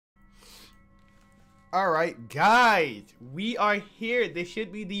Alright, guys, we are here. This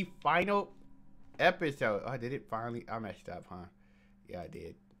should be the final episode. Oh, did it finally? I messed up, huh? Yeah, I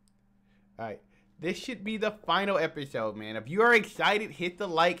did. Alright, this should be the final episode, man. If you are excited, hit the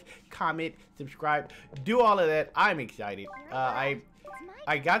like, comment, subscribe, do all of that. I'm excited. I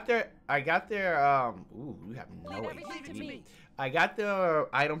got their ooh, you have no HP. I got the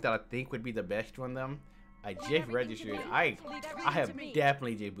item that I think would be the best on them. I just registered. I have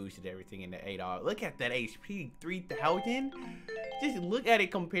definitely just boosted everything in the $8. Look at that HP, 3,000. Just look at it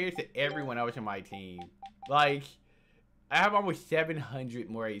compared to everyone else in my team. Like, I have almost 700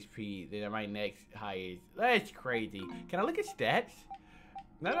 more HP than my next highest. That's crazy. Can I look at stats?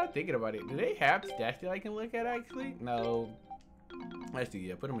 Now that I'm thinking about it, do they have stats that I can look at actually? No. Let's do,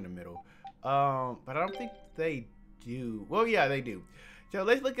 yeah, put them in the middle. But I don't think they do. Well, yeah, they do. So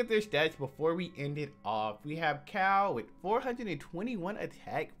let's look at their stats before we end it off. We have Cal with 421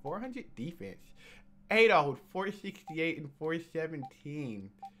 attack, 400 defense. Ada with 468 and 417.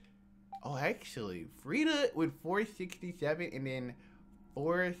 Oh, actually, Frida with 467 and then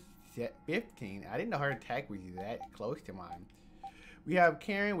 415. I didn't know her attack was that close to mine. We have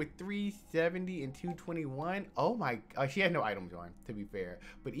Karen with 370 and 221. Oh my, she had no items on, to be fair.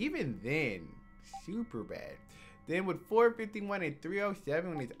 But even then, super bad. Then with 451 and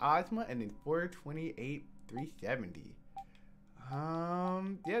 307 is Ozma, and then 428, 370.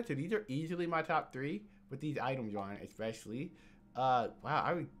 Yeah, so these are easily my top three with these items on, especially. Wow,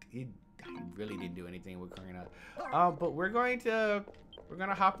 I really didn't do anything with Karina. But we're gonna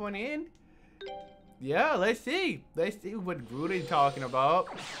hop on in. Yeah, let's see what Groot is talking about.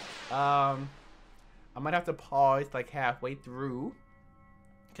 I might have to pause like halfway through,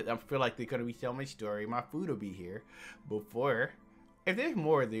 because I feel like there's going to be so much story. My food will be here before. If there's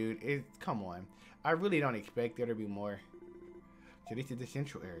more, dude, come on. I really don't expect there to be more. So this is the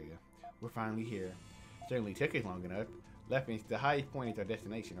central area. We're finally here. Certainly took us long enough. Left means the highest point is our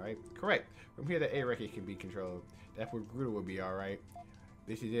destination, right? Correct. From here, the A wreckage can be controlled. That's where Groot will be, alright?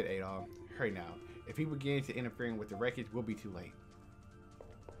 This is it, Adolf. Hurry now. If he begins to interfere with the wreckage, we'll be too late.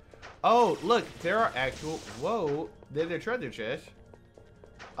 Oh, look. There are actual... Whoa. There's a treasure chest.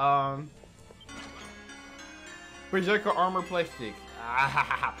 Berserker armor plus 6.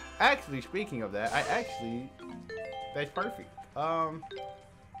 Actually, speaking of that, that's perfect.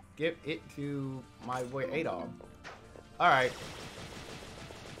 Give it to my boy Adolf. Alright.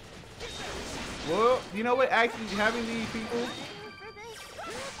 Well, you know what? Actually, having these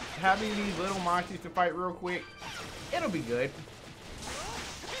little monsters to fight real quick, it'll be good.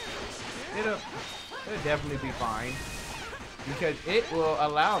 It'll definitely be fine. Because it will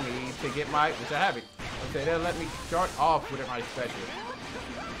allow me to get my, which I have it. Okay, they'll let me start off with my special.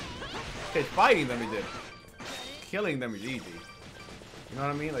 Because fighting them is easy. Killing them is easy. You know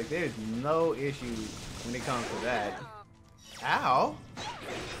what I mean? Like, there's no issue when it comes to that. Ow!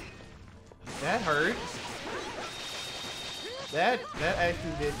 That hurt. That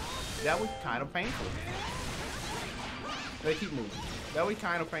actually did, that was kind of painful. They keep moving. That was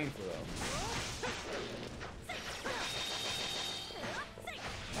kind of painful though.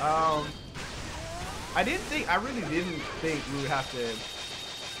 I really didn't think we would have to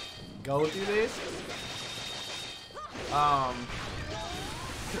go through this.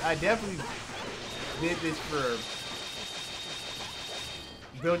 I definitely did this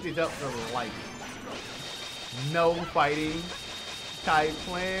built this up for like no fighting type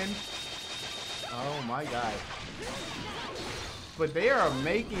plan. Oh my god. But they are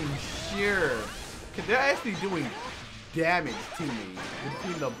making sure, because they're actually doing damage to me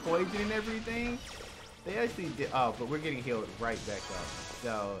between the poison and everything. They actually did. Oh, but we're getting healed right back up.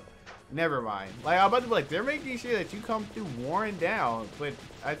 So never mind. Like, I'm about to be like, they're making sure that you come through worn down. But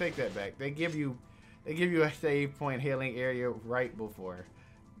I take that back. They give you a save point healing area right before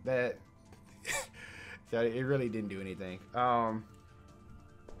that. So it really didn't do anything. So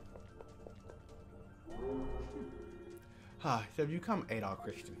if you come Adolf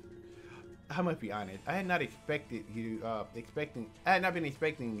Christian, I must be honest. I had not expected you. I had not been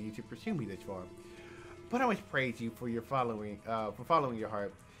expecting you to pursue me this far. But I must praise you for your following your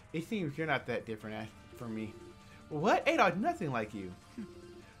heart. It seems you're not that different from me. What? Adolf, nothing like you.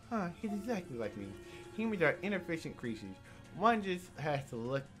 Huh? He's exactly like me. Humans are inefficient creatures. One just has to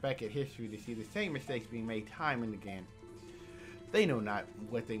look back at history to see the same mistakes being made time and again. They know not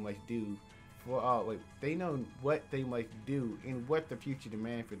what they must do. They know what they must do and what the future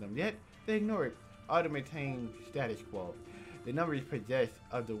demands for them. Yet they ignore it, all to maintain status quo. The numbers possessed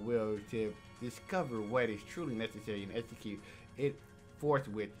of the will to discover what is truly necessary and execute it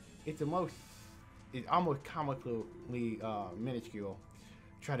forthwith. It's almost comically minuscule.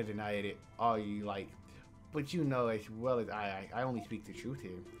 Try to deny it all you like, but you know as well as I only speak the truth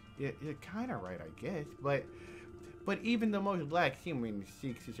here. You're kind of right, I guess, but even the most black human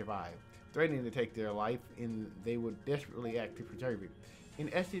seeks to survive, threatening to take their life, and they would desperately act to preserve it. In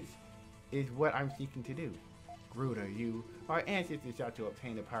essence, is what I'm seeking to do. Gruder, you, our ancestors sought to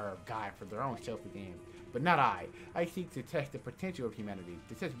obtain the power of God for their own selfish end, but not I. I seek to test the potential of humanity,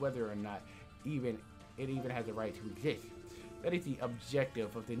 to test whether or not it even has a right to exist. That is the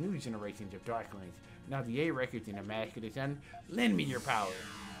objective of the new generations of Darklings. Now the A records in the Mask of the Sun, lend me your power.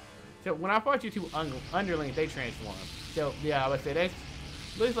 So when I fought you two underlings, they transform. So yeah, I would say that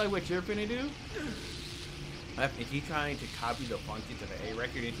looks like what you're finna do. Is he trying to copy the functions of the A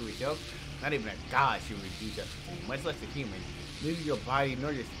record into himself? Not even a god should do such a thing, much less a human. Neither your body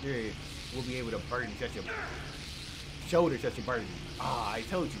nor your spirit will be able to shoulder such a burden. Ah, I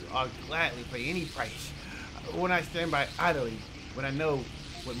told you, I'll gladly pay any price when I stand by idly, when I know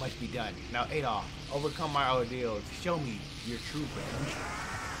what must be done. Now, Adolf, overcome my ordeals. Show me your true potential.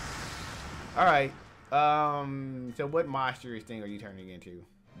 Alright, so what monstrous thing are you turning into?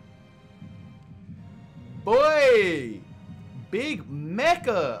 Boy! Big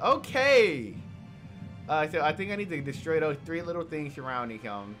mecha! Okay! So I think I need to destroy those 3 little things surrounding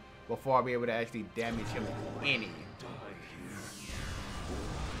him before I'll be able to actually damage him any.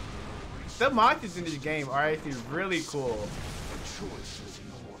 The monsters in this game are actually really cool.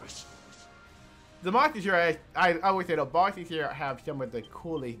 The monsters here, I would say the bosses here have some of the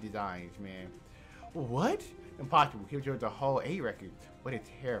coolest designs, man. What? Impossible. He'll show the whole A record. What a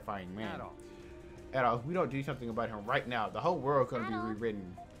terrifying man. Adolf, if we don't do something about him right now, the whole world's gonna be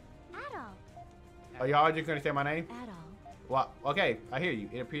rewritten. Adolf. Are y'all just gonna say my name? Adolf. Well, okay, I hear you.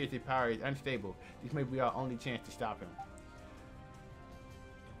 It appears his power is unstable. This may be our only chance to stop him.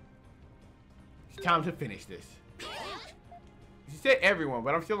 It's time to finish this. You said everyone,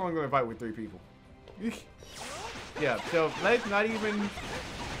 but I'm still only gonna fight with 3 people. Yeah, so let's not even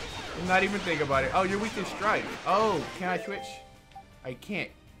think about it. Oh, you're weak to strike. Oh, can I switch? I can't.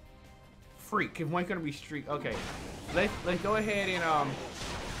 Freak, if one's gonna be streak. Okay, let's go ahead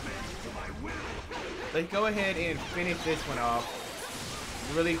and finish this one off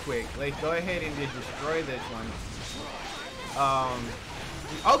really quick. Let's go ahead and just destroy this one.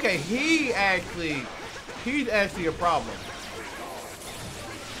 Okay, he's actually a problem.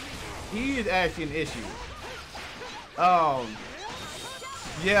 He is actually an issue.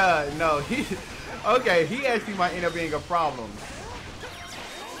 Yeah, no, he actually might end up being a problem.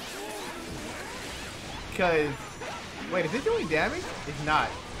 Because, wait, is it doing damage? It's not.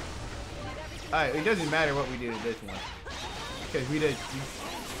 Alright, it doesn't matter what we do to this one. Because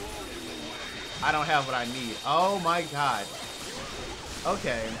I don't have what I need. Oh my god.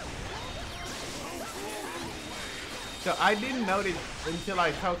 Okay. So I didn't notice until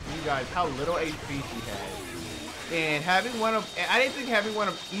I talked to you guys how little HP she has. And I didn't think having one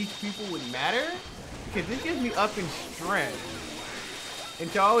of each people would matter. Because this gives me up in strength. And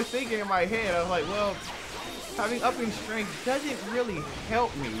so I was thinking in my head, I was like, well, having up in strength doesn't really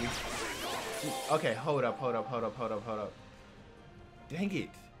help me. Okay, hold up. Dang it.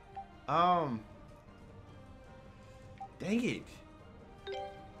 Dang it.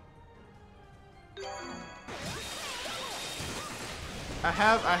 I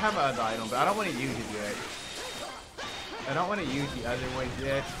have another item, but I don't want to use it yet. I don't want to use the other ones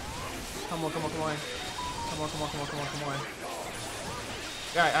yet. Come on.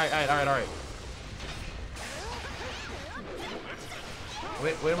 Alright.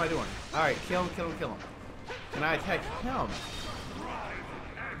 Wait, what am I doing? Alright, kill him. Can I attack him?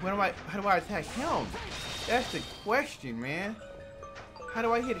 How do I attack him? That's the question, man. How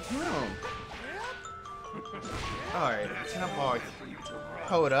do I hit him? Alright, can I pause?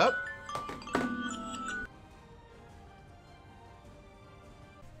 Hold up.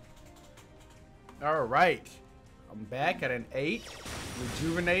 Alright. I'm back at an 8.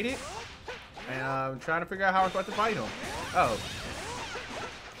 Rejuvenated. And I'm trying to figure out how I'm supposed to fight him. Oh.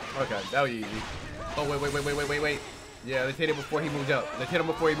 Okay, that was easy. Oh, wait. Yeah, let's hit him before he moves up. Did we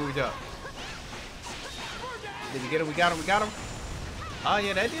get him? We got him. Oh,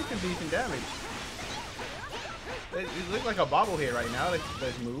 yeah, that did some decent damage. It looks like a bobblehead right now.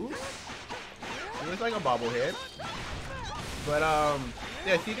 Let's move. It looks like a bobblehead. But,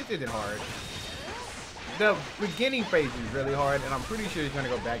 yeah, see, this isn't hard. The beginning phase is really hard, and I'm pretty sure he's going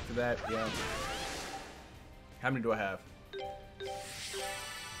to go back to that. Yeah. How many do I have?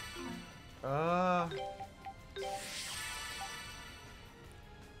 No.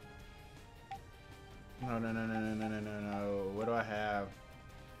 What do I have?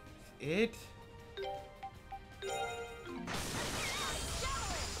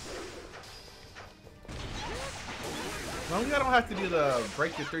 As long as I don't have to do the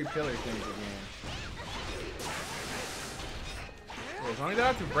break the 3 pillars things again. Yeah, as long as I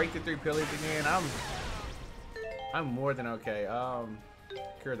don't have to break the 3 pillars again, I'm more than okay.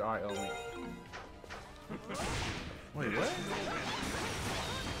 Cure the art element. Wait, what?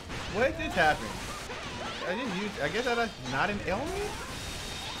 What just happened? I guess that's not an element?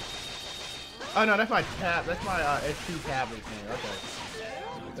 Oh no, that's my tab. That's my S2 tablet thing. Okay.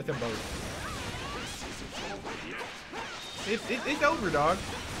 That's a boat. It's over, dog.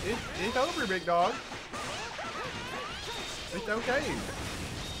 It's over, big dog. It's okay.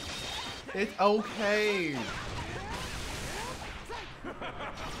 It's okay.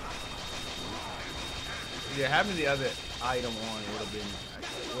 Yeah, having the other item on would have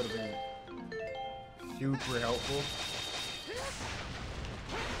been super helpful.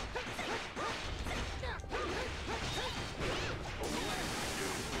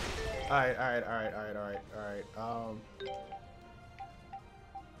 Alright.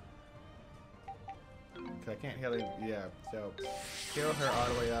 Cause I can't heal it. Yeah, so heal her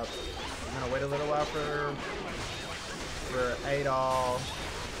all the way up. I'm gonna wait a little while for Adol.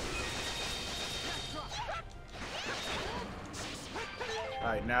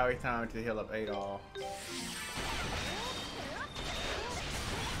 Alright, now it's time to heal up Adol.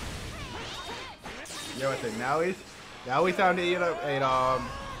 Yo, I think now it's time to heal up Adol.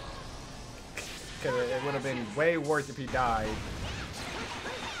 Cause it would have been way worse if he died.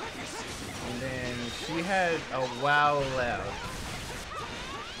 And then she has a while left.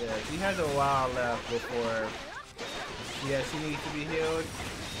 Yeah, she has a while left before she needs to be healed.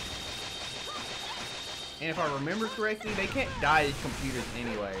 And if I remember correctly, they can't die as computers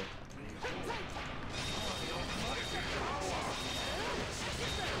anyway.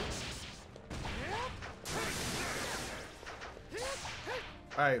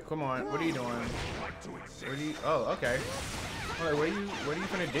 Alright, come on. What are you doing? What are you? Oh, okay. Alright, what are you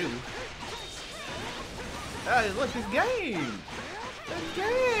gonna do? Hey, look, this game! This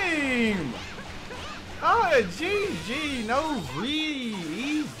game! Oh, GG, no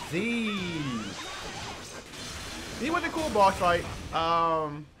easy. He was a cool boss fight.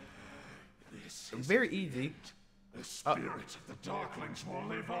 Very easy. The spirit of the Darklings will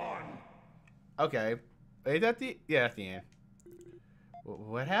live on. Okay. Is that the? Yeah, that's the end.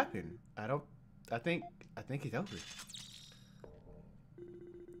 What happened? I think it's over.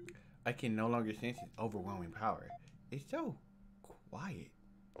 I can no longer sense its overwhelming power. It's so quiet.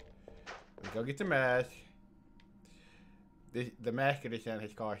 Let's go get the mask. The mask of the sun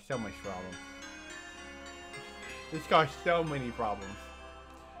has caused so much problem. It's caused so many problems.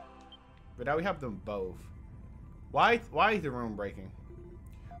 But now we have them both. Why is the room breaking?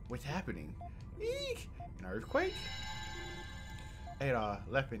 What's happening? Eek! An earthquake? Hey,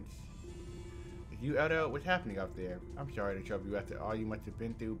 Leppins. You Eldo, what's happening up there? I'm sorry to trouble you after all you must have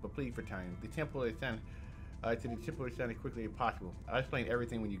been through, but please for time. The temple is sent to the temple is sent as quickly as possible. I'll explain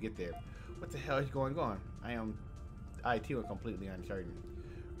everything when you get there. What the hell is going on? I too am completely uncertain.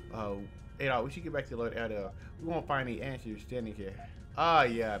 Hey, we should get back to Lord Eldo. We won't find any answers standing here. Ah,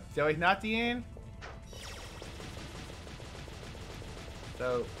 yeah. So it's not the end?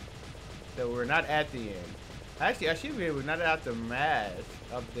 So we're not at the end. Actually, I should be able to not out the mask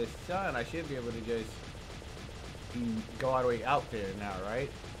of the sun. I should be able to just go all the way out there now, right?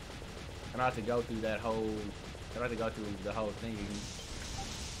 I don't have to go through that whole. I don't have to go through the whole thing.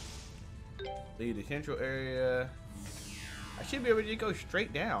 Leave the central area. I should be able to just go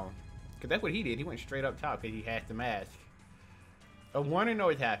straight down, cause that's what he did. He went straight up top because he has the mask. I want to know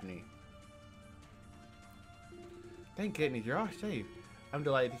what's happening. Thank goodness you're all safe. I'm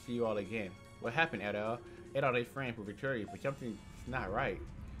delighted to see you all again. What happened, Edo? Edo, they friends were victorious, but something's not right.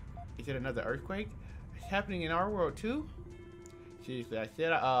 Is it another earthquake? It's happening in our world too? Seriously, I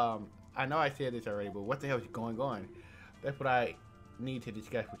said, I know I said this already, but what the hell is going on? That's what I need to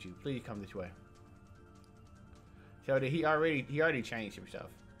discuss with you. Please come this way. So he already changed himself.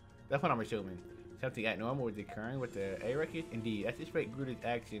 That's what I'm assuming. Something abnormal was occurring with the A records? Indeed, I suspect Gruder's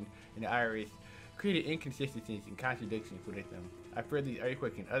action in the iris created inconsistencies and contradictions within them. I fear these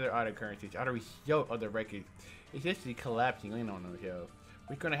earthquakes and other odd occurrences are the result of the records essentially collapsing in on themselves.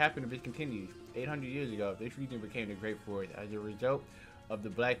 What's going to happen if this continues? 800 years ago, this region became the Great Forest as a result of the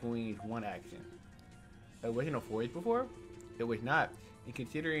Black Wings 1 action. It wasn't a forest before? It was not. And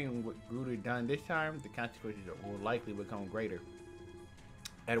considering what Gruder done this time, the consequences will likely become greater.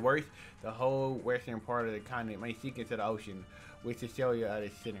 At worst, the whole western part of the continent may sink into the ocean, with Celceta at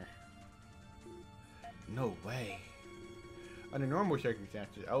its center. No way. Under normal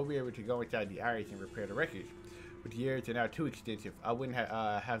circumstances, I will be able to go inside the iris and repair the records. But the areas are now too extensive. I wouldn't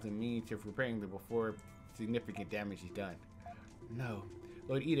have the means of repairing them before significant damage is done. No.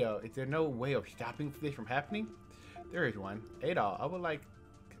 Lord Ito, is there no way of stopping this from happening? There is one. Adol, I would like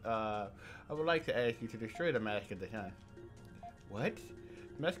to ask you to destroy the Mask of the Sun. What?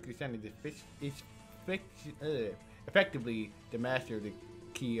 The Mask of the Sun is effectively the master of the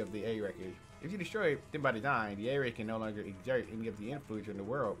key of the A record. If you destroy it, then by design, the A record can no longer exert any of the influence in the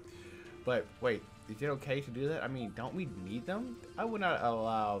world. But wait, is it okay to do that? I mean, don't we need them? I would not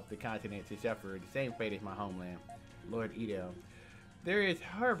allow the continent to suffer the same fate as my homeland, Lord Ito. There is,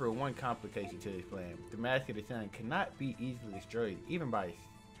 however, one complication to this plan. The Mask of the Sun cannot be easily destroyed, even by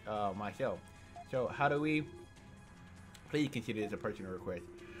myself. So how do we... Please consider this a personal request.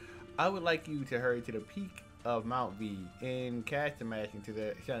 I would like you to hurry to the peak of Mount V and cast the mask into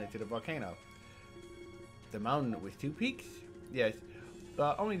the sun into the volcano. The mountain with 2 peaks? Yes.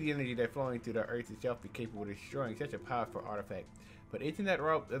 Only the energy that's flowing through the earth itself is capable of destroying such a powerful artifact. But isn't that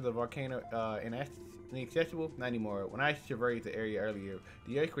route of the volcano inaccessible? Not anymore. When I surveyed the area earlier,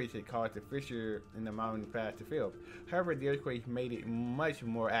 the earthquakes had caused a fissure in the mountain path to fill. However, the earthquakes made it much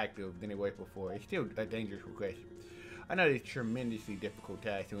more active than it was before. It's still a dangerous request. I know it's a tremendously difficult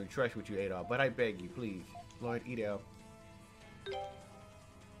task to entrust with you, Adol, but I beg you, please. Lord Ito.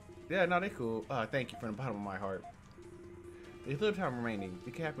 Yeah, no, they're cool. Thank you from the bottom of my heart. There's little time remaining.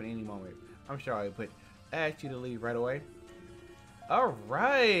 It can happen any moment. I'm sorry, but I asked you to leave right away.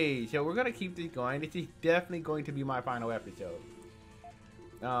 Alright, so we're going to keep this going. This is definitely going to be my final episode.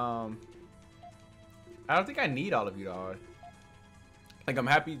 I don't think I need all of you, dog. Like, I'm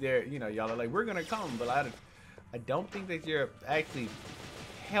happy there, you know, y'all are like, we're going to come, but I don't think that you're actually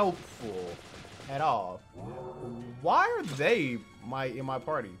helpful at all. Why are they in my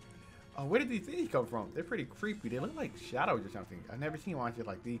party? Where did these things come from? They're pretty creepy. They look like shadows or something. I've never seen monsters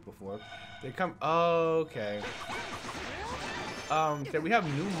like these before. They come... Okay. So we have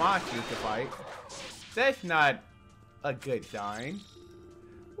new monsters to fight. That's not a good sign.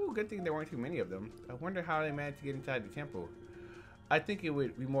 Ooh, good thing there weren't too many of them. I wonder how they managed to get inside the temple. I think it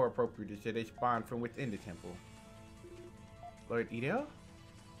would be more appropriate to say they spawned from within the temple. Lord Ito?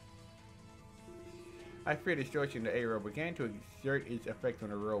 I fear destruction in the A world began to exert its effect on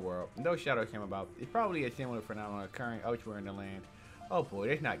the real world. No shadow came about. It's probably a similar phenomenon occurring elsewhere in the land. Oh boy,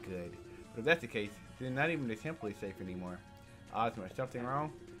 that's not good. But if that's the case, then not even the temple is safe anymore. Ozma, something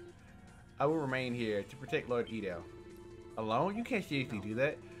wrong? I will remain here to protect Lord Ito. Alone? You can't seriously do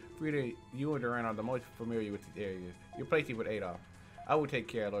that. Frida, you and Duran are the most familiar with this area. You're placing with Adolf. I will take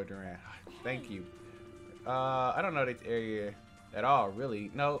care of Lord Duran. Thank you. I don't know this area at all,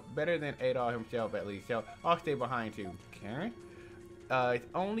 really. No, better than Adolf himself at least. So I'll stay behind too. Karen? It's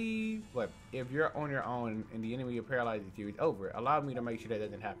only, what, if you're on your own and the enemy paralyzes you, it's over. Allow me to make sure that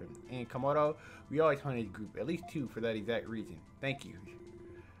doesn't happen. And Komodo, we always hunt as a group, at least 2 for that exact reason. Thank you.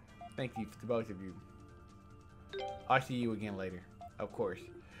 Thank you to both of you. I'll see you again later. Of course.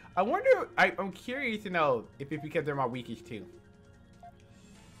 I wonder, I'm curious to know if it's because they're my weakest 2.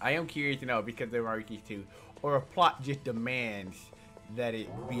 I am curious to know because they're my weakest 2. Or a plot just demands that it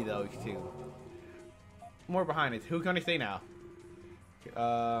be those 2. More behind us. Who's gonna stay now?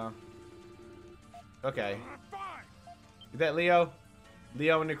 Okay. Is that Leo?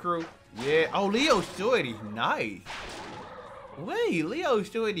 Leo and the crew? Yeah. Oh, Leo's sword is nice. Wait, Leo's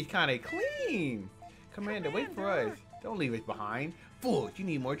sword is kind of clean. Commander, wait for us. Don't leave us behind. Fools, you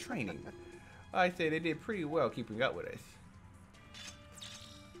need more training. I say they did pretty well keeping up with us.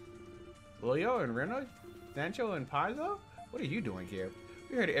 Leo and Reno? Sancho and Pazzo? What are you doing here?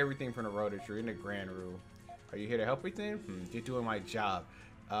 We heard everything from the road that you're in the Grand Room. Are you here to help us then? Just doing my job.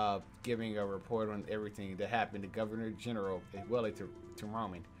 Giving a report on everything that happened to Governor General as well as to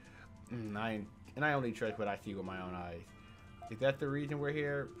Roman. I only trust what I see with my own eyes. Is that the reason we're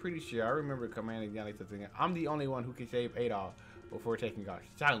here? Pretty sure. I remember commanding Yanni something. I'm the only one who can save Adolf before taking off.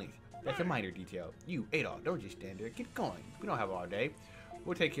 Silence. That's a minor detail. You, Adolf, don't just stand there. Get going. We don't have all day.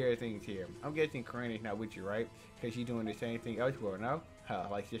 We'll take care of things here. I'm guessing Karina's not with you, right? Because she's doing the same thing elsewhere, no?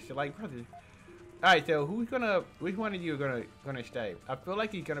 Like sister, like brother. Alright, so which one of you are gonna stay? I feel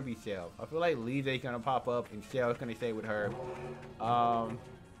like he's gonna be Cell. I feel like Lisa's gonna pop up and Cell's gonna stay with her.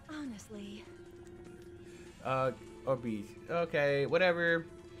 Honestly. Or Beast. Okay, whatever.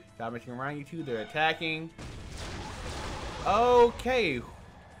 Thomas can remind you two, they're attacking. Okay.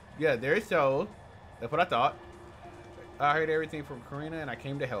 Yeah, there's Soul. That's what I thought. I heard everything from Karina and I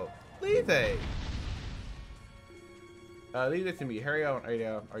came to help. Lisa! Leave this to me. Hurry up,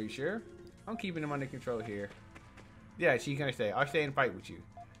 Ada. Are you sure? I'm keeping him under control here. Yeah, she's gonna stay. I'll stay and fight with you.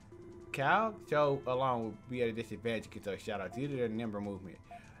 Cal, so alone will be at a disadvantage against those shoutouts due to their nimble movement.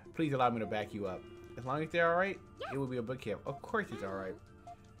 Please allow me to back you up. As long as they're alright, it will be a book camp. Of course it's alright.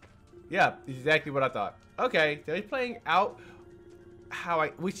 Yeah, exactly what I thought. Okay, so he's playing out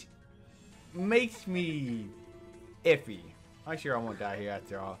which makes me iffy. I'm sure I won't die here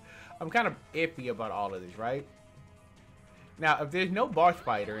after all. I'm kind of iffy about all of this, right? Now, if there's no boss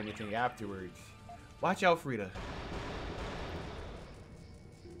fight or anything afterwards, watch out, Frida.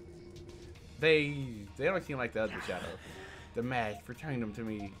 They don't seem like the other Shadow. The mask for turning them to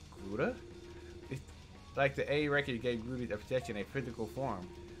me, Gruda? It's like the A record gave Gruda's obsession a physical form.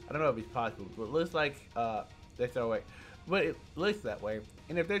 I don't know if it's possible, but it looks like that's our way. But it looks that way.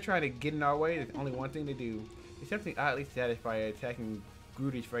 And if they're trying to get in our way, there's only one thing to do. It's something oddly satisfying attacking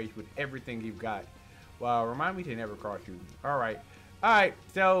Gruda's face with everything you've got. Wow, remind me to never cross you. Alright. Alright,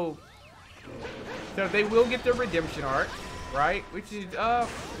 so they will get the redemption arc, right? Which is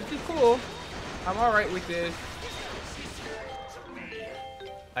cool. I'm alright with this.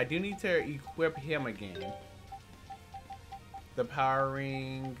 I do need to equip him again. The power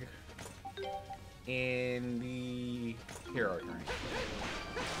ring in the hero ring.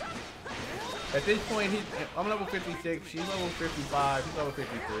 At this point, I'm level 56, she's level 55, he's level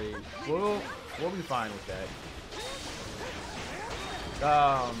 53. We'll be fine with that.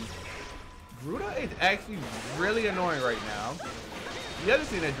 Gruda is actually really annoying right now. The other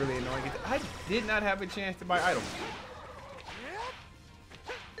thing that's really annoying is I did not have a chance to buy items.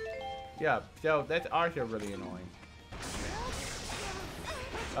 Yeah, so that's also really annoying.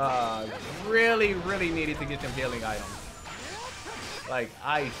 Really needed to get some healing items. Like,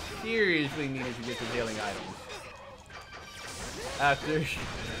 I seriously needed to get some healing items.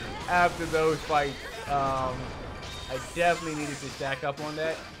 After those fights, I definitely needed to stack up on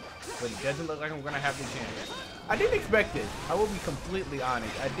that. But it doesn't look like I'm gonna have the chance. I didn't expect this. I will be completely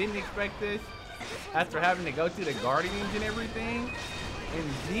honest. I didn't expect this after having to go through the Guardians and everything. And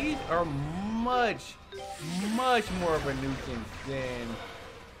these are much more of a nuisance than...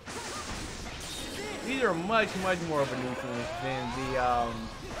 These are much more of a nuisance than the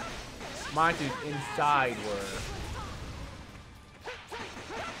monsters inside were.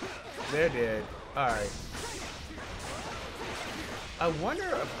 They're dead. Alright. I wonder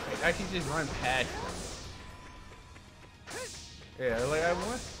if I can just run past them. Yeah, like I'm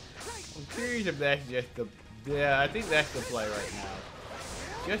curious if that's just the... Yeah, I think that's the play right now.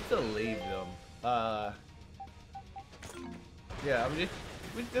 Just to leave them. Yeah, I'm just...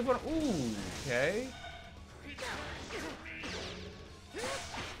 Ooh, okay.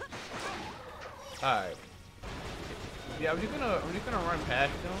 Alright. Yeah, I'm just gonna run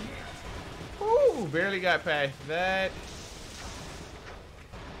past them. Ooh, barely got past that.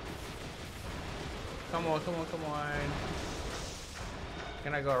 Come on.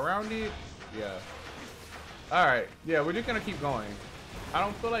 Can I go around it? Yeah. Alright, yeah, we're just gonna keep going. I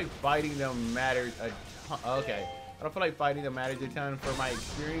don't feel like fighting them matters a ton. Okay. I don't feel like fighting them matters a ton for my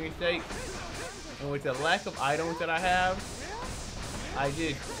experience sake. And with the lack of items that I have, I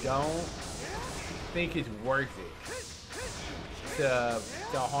just don't think it's worth it to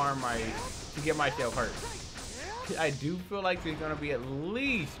get myself hurt. I do feel like there's gonna be at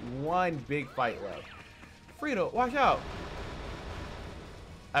least one big fight left. Frida, watch out!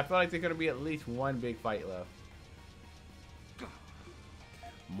 I feel like there's gonna be at least one big fight left.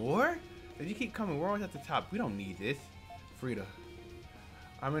 More? If you keep coming, we're always at the top. We don't need this. Frida.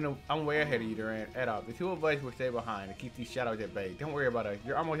 I'm way ahead of you, Durant. At all. The two of us will stay behind and keep these shadows at bay. Don't worry about us.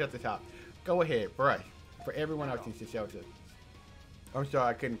 You're almost at the top. Go ahead, for us. For everyone else in Celceta. I'm sorry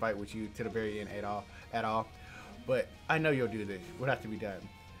I couldn't fight with you to the very end at all. But I know you'll do this. What has to be done?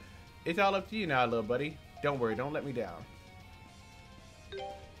 It's all up to you now, little buddy. Don't worry, don't let me down.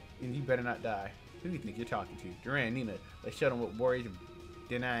 And you better not die. Who do you think you're talking to? Duran, Nina, let's show them what warriors of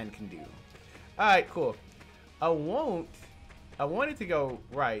Denan can do. Alright, cool. I wanted to go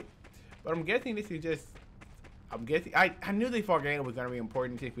right, but I'm guessing this is just... I knew the far game was going to be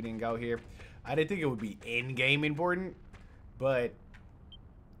important if we didn't go here. I didn't think it would be in-game important, but...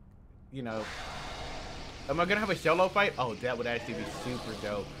 You know... Am I going to have a solo fight? Oh, that would actually be super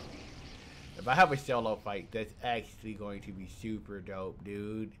dope. If I have a solo fight, that's actually going to be super dope,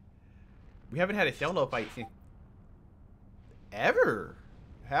 dude. We haven't had a solo fight since... ever.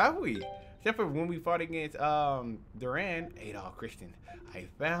 Have we? Except for when we fought against Duran. Adolf Christian, I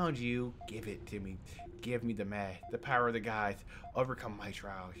found you. Give it to me. Give me the math. The power of the gods. Overcome my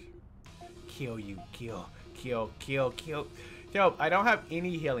trials. Kill you. Kill. So, I don't have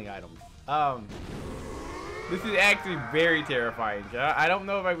any healing items. This is actually very terrifying. I don't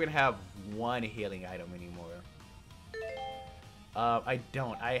know if I'm going to have one healing item anymore. I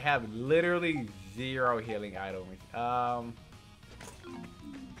don't. I have literally 0 healing items.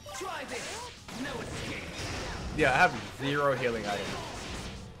 Try this. No escape. Yeah, I have 0 healing items.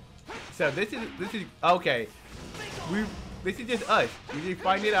 So this is okay. This is just us. We just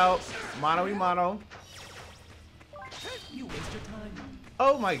find it out. Mano y mano. You waste your time.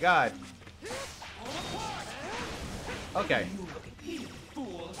 Oh my god. Okay. You look at me,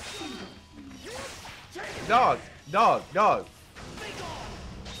 fool. Dog.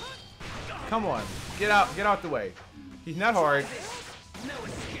 Come on. Get out the way. He's not hard. No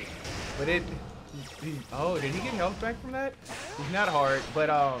escape. But oh, did he get health back from that? He's not hard, but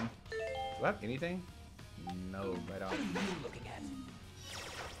do I have anything? No, but What are you looking at?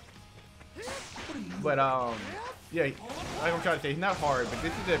 yeah, like I'm trying to say, he's not hard, but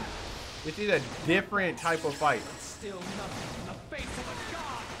this is a different type of fight. Still nothing in the face of a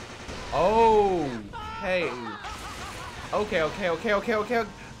god. Oh, hey. Okay.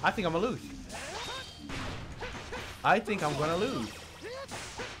 I think I'm gonna lose.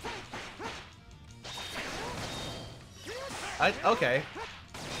 Okay.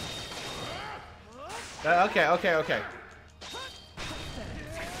 Okay.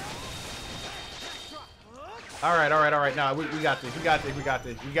 All right. No, we got this. We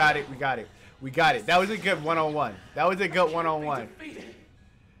got it. That was a good one-on-one. That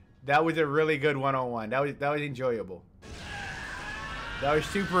was a really good one-on-one. That was enjoyable. That was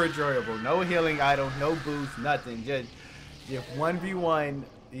super enjoyable. No healing items, no boost, nothing. Just 1v1,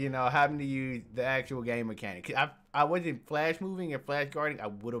 you know, having to use the actual game mechanic. I wasn't flash moving and flash guarding, I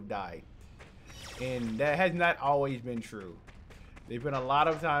would have died. And that has not always been true. There's been a lot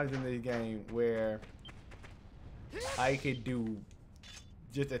of times in this game where I could do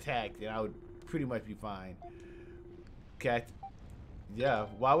just attacks and I would pretty much be fine. Okay. Yeah,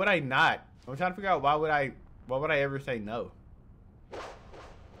 why would I not? I'm trying to figure out why would I ever say no?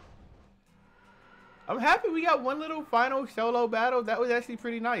 I'm happy we got one little final solo battle. That was actually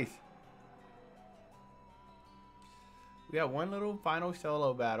pretty nice. We got one little final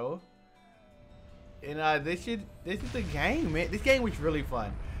solo battle. And this is the game, man. This game was really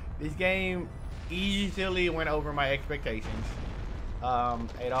fun. This game easily went over my expectations.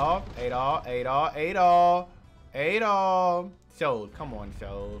 Adol. Soul, come on,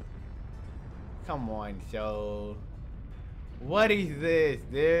 Soul. What is this?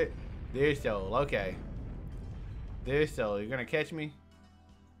 There's Soul, okay. There's Soul. You're gonna catch me?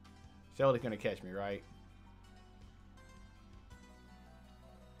 Soul is gonna catch me, right?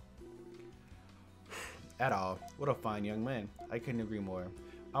 Adol, what a fine young man. I couldn't agree more.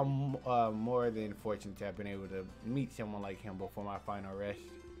 I'm more than fortunate to have been able to meet someone like him before my final rest.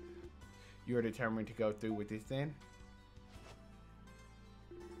 You are determined to go through with this then?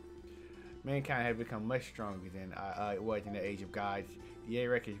 Mankind has become much stronger than it was in the age of gods. The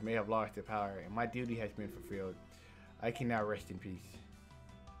Arekis may have lost their power, and my duty has been fulfilled. I can now rest in peace.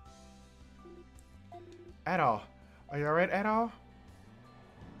 Adol, are you alright, Adol?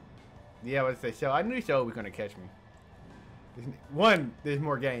 Yeah, I was say so. I knew Soul was gonna catch me. There's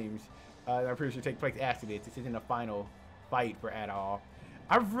more games. I'm pretty sure take place after this. This isn't a final fight for Adol.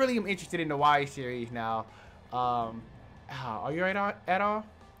 I really am interested in the Y series now. Are you alright, Adol?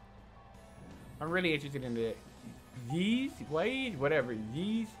 I'm really interested in the whatever.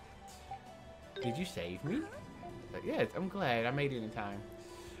 Did you save me? Yes, I'm glad. I made it in time.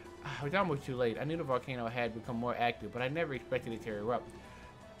 It was almost too late. I knew the volcano had become more active, but I never expected it to erupt.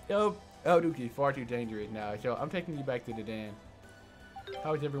 El Duke is far too dangerous now, so I'm taking you back to the den.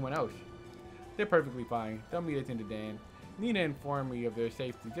 How is everyone else? They're perfectly fine. They'll meet us in the den. Nina informed me of their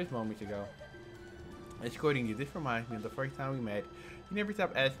safety just moments ago. Escorting you, this reminds me of the first time we met. You never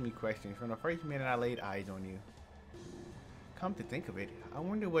stopped asking me questions from the first minute I laid eyes on you. Come to think of it, I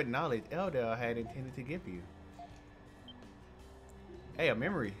wonder what knowledge Eldel had intended to give you. Hey, a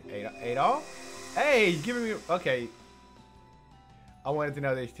memory. Adol? Hey, you giving me... Okay. I wanted to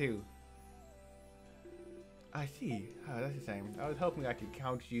know this too. I see. Oh, that's the same. I was hoping I could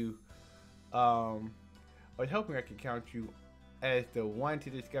count you... as the one to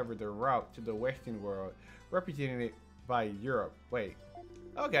discover the route to the Western world, represented by Europe. Wait.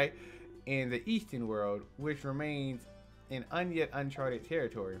 Okay. In the Eastern world, which remains in yet uncharted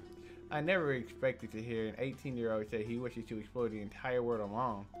territory. I never expected to hear an 18-year-old say he wishes to explore the entire world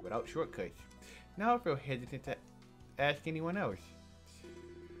alone, without shortcuts. Now I feel hesitant to ask anyone else.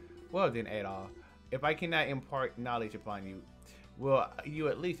 Well then, Adol, if I cannot impart knowledge upon you, will you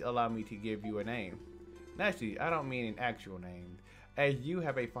at least allow me to give you a name? Naturally, I don't mean an actual name, as you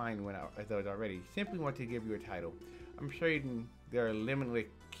have a fine one of those already. Simply want to give you a title. I'm certain there are limitless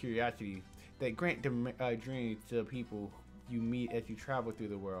curiosities that grant dreams to people you meet as you travel through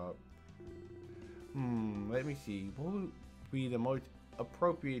the world. Let me see. What would be the most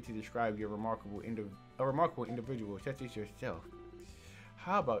appropriate to describe your remarkable individual such as yourself?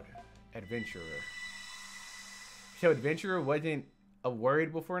 How about Adventurer. So adventurer wasn't a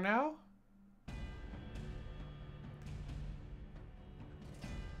word before now?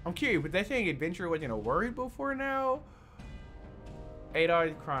 I'm curious, but they're saying adventurer wasn't a word before now?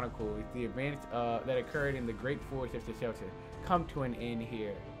 Adar's Chronicles, the events that occurred in the Great Forest of Celceta come to an end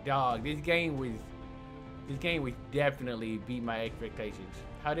here. Dog, this game was definitely beat my expectations.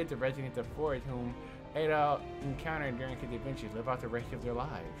 How did the residents of Forest whom Adar encountered during his adventures live out the rest of their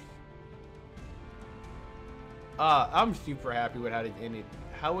lives? I'm super happy with how this ended.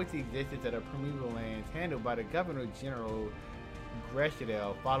 How was the existence of the primeval lands handled by the Governor General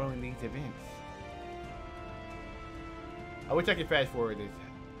Greshadel following these events? I wish I could fast forward this.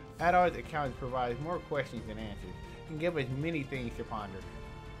 Adar's account provides more questions than answers and give us many things to ponder.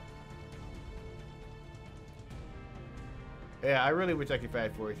 Yeah, I really wish I could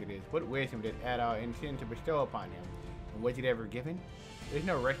fast forward to this. What wisdom did Adar intend to bestow upon him? And was it ever given? There's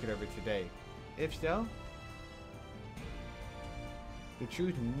no record of it today. If so, the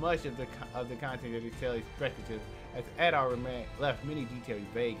truth, much of the content of this tale is speculative, as Adar left many details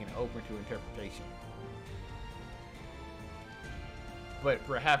vague and open to interpretation. But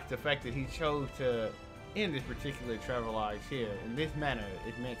perhaps the fact that he chose to end this particular travelogue here in this manner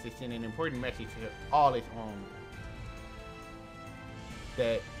is meant to send an important message to all its own.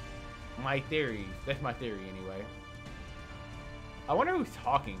 That's my theory anyway. I wonder who's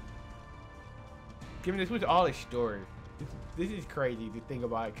talking. Given this was all a story. This is crazy to think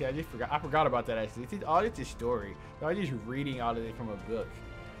about it, because I forgot about that actually. This is all just a story. So I'm just reading all of it from a book.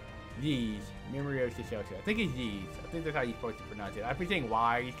 Yeez, Memories of Celceta. I think it's Yeez. I think that's how you're supposed to pronounce it. I've been saying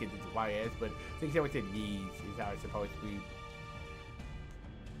Y because it's YS, but I think someone said Yeez is how it's supposed to be.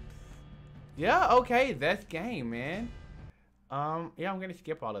 Yeah, okay, that's game, man. Yeah, I'm gonna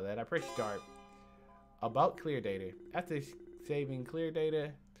skip all of that. I press start. About clear data. After saving clear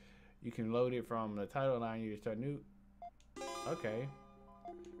data, you can load it from the title line. You to start new. Okay.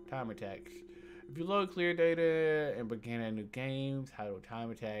 Time attacks. If you load clear data and begin a new game, title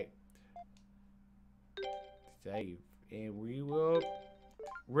time attack. Save. And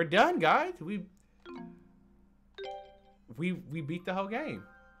we're done, guys. We beat the whole game.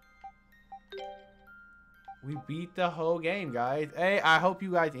 We beat the whole game, guys. Hey, I hope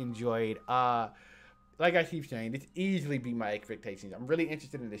you guys enjoyed. Like I keep saying, this easily beat my expectations. I'm really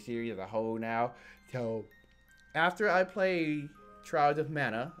interested in the series as a whole now. So after I play Trials of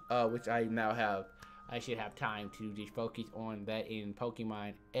Mana, which I now have, I should have time to just focus on that in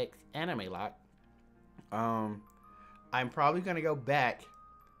Pokemon X Anime Lock. I'm probably gonna go back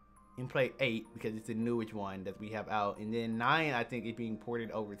and play 8 because it's the newest one that we have out, and then 9 I think is being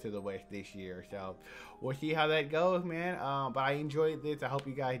ported over to the West this year. So we'll see how that goes, man. But I enjoyed this. I hope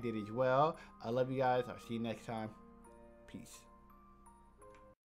you guys did as well. I love you guys. I'll see you next time. Peace.